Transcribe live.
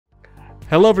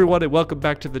Hello everyone and welcome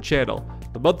back to the channel.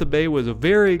 The month of May was a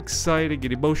very exciting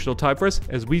and emotional time for us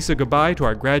as we said goodbye to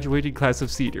our graduating class of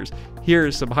seniors. Here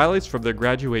are some highlights from their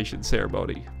graduation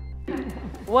ceremony.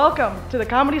 Welcome to the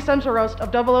Comedy Central roast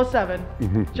of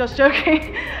 007. Just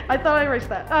joking. I thought I erased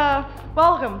that.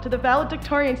 Welcome to the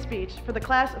valedictorian speech for the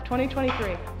class of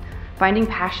 2023. Finding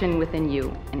passion within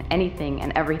you in anything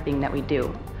and everything that we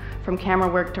do. From camera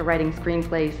work to writing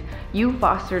screenplays, you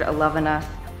fostered a love in us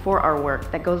for our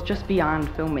work that goes just beyond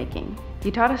filmmaking.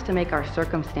 You taught us to make our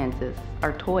circumstances,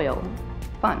 our toil,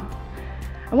 fun.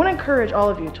 I want to encourage all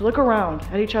of you to look around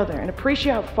at each other and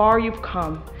appreciate how far you've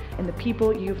come and the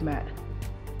people you've met.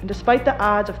 And despite the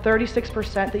odds of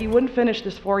 36% that you wouldn't finish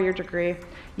this 4-year degree,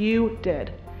 you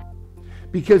did.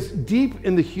 Because deep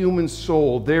in the human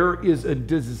soul, there is a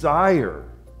desire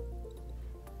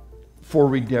for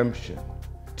redemption,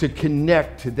 to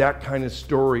connect to that kind of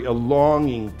story, a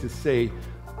longing to say,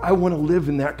 I want to live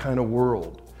in that kind of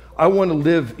world. I want to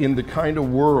live in the kind of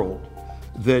world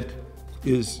that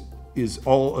is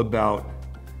all about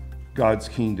God's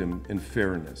kingdom and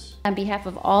fairness. On behalf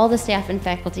of all the staff and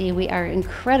faculty, we are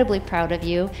incredibly proud of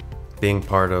you. Being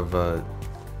part of,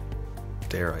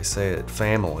 dare I say it,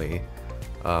 family,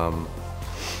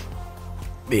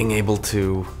 being able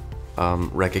to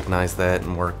recognize that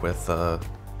and work with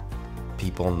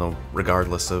people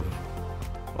regardless of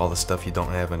all the stuff you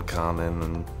don't have in common,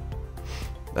 and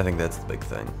I think that's the big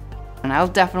thing. And I'll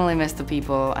definitely miss the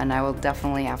people, and I will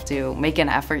definitely have to make an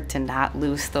effort to not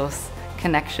lose those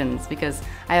connections, because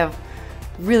I have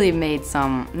really made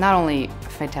some, not only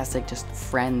fantastic just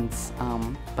friends,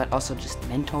 but also just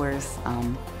mentors.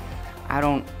 I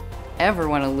don't ever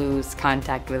want to lose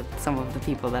contact with some of the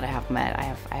people that I have met.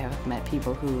 I have met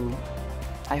people who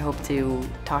I hope to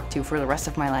talk to for the rest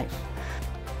of my life.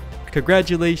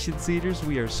 Congratulations, seniors.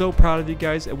 We are so proud of you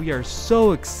guys and we are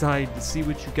so excited to see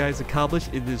what you guys accomplish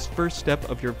in this first step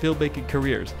of your filmmaking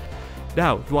careers.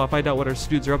 Now, if you want to find out what our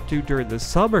students are up to during the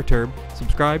summer term,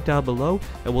 subscribe down below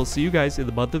and we'll see you guys in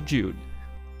the month of June.